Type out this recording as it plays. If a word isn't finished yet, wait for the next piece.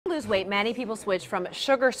lose weight, many people switch from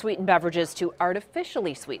sugar-sweetened beverages to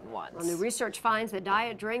artificially sweetened ones. Well, new research finds that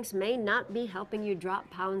diet drinks may not be helping you drop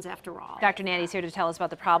pounds after all. Dr. Nandy's here to tell us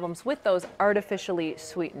about the problems with those artificially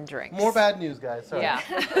sweetened drinks. More bad news, guys. Sorry. Yeah.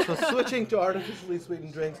 So switching to artificially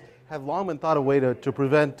sweetened drinks have long been thought a way to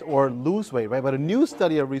prevent or lose weight, right? But a new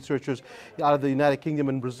study of researchers out of the United Kingdom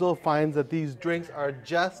and Brazil finds that these drinks are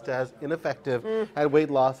just as ineffective at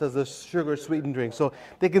weight loss as the sugar-sweetened drinks. So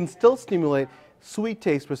they can still stimulate sweet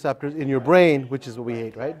taste receptors in your brain, which is what we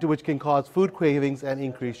ate, right? Which can cause food cravings and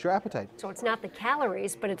increase your appetite. So it's not the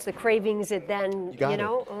calories, but it's the cravings that then, you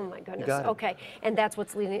know, oh my goodness. Okay, and that's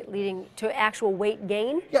what's leading to actual weight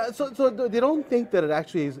gain? Yeah, so they don't think that it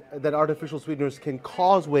actually is, that artificial sweeteners can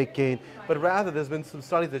cause weight gain, but rather there's been some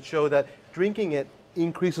studies that show that drinking it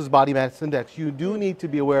increases body mass index. You do need to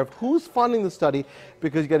be aware of who's funding the study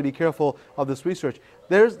because you got to be careful of this research.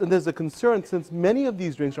 There's a concern since many of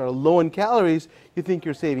these drinks are low in calories, you think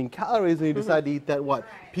you're saving calories and you decide to eat that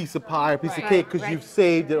piece of pie or piece of cake because you've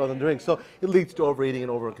saved it on the drink. So it leads to overeating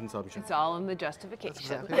and overconsumption. It's all in the justification.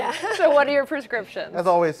 Exactly. Yeah. So what are your prescriptions? As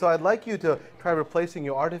always, so I'd like you to try replacing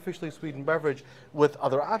your artificially sweetened beverage with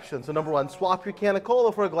other options. So number one, swap your can of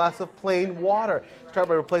cola for a glass of plain water. Start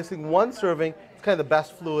by replacing one serving. It's kind of the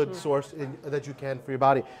best fluid source that you can for your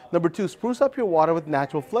body. Number two, spruce up your water with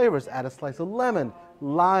natural flavors. Add a slice of lemon,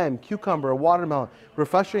 lime, cucumber, watermelon.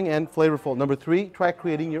 Refreshing and flavorful. Number three, try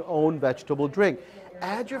creating your own vegetable drink.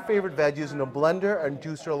 Add your favorite veggies in a blender and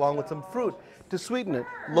juicer along with some fruit to sweeten it.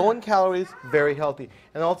 Low in calories, very healthy.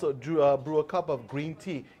 And also brew a cup of green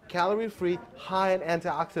tea. Calorie-free, high in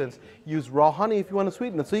antioxidants. Use raw honey if you want to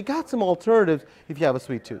sweeten it. So you got some alternatives if you have a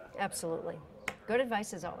sweet tooth. Absolutely. Good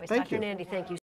advice as always. Thank Dr. you. Nandy, thank you.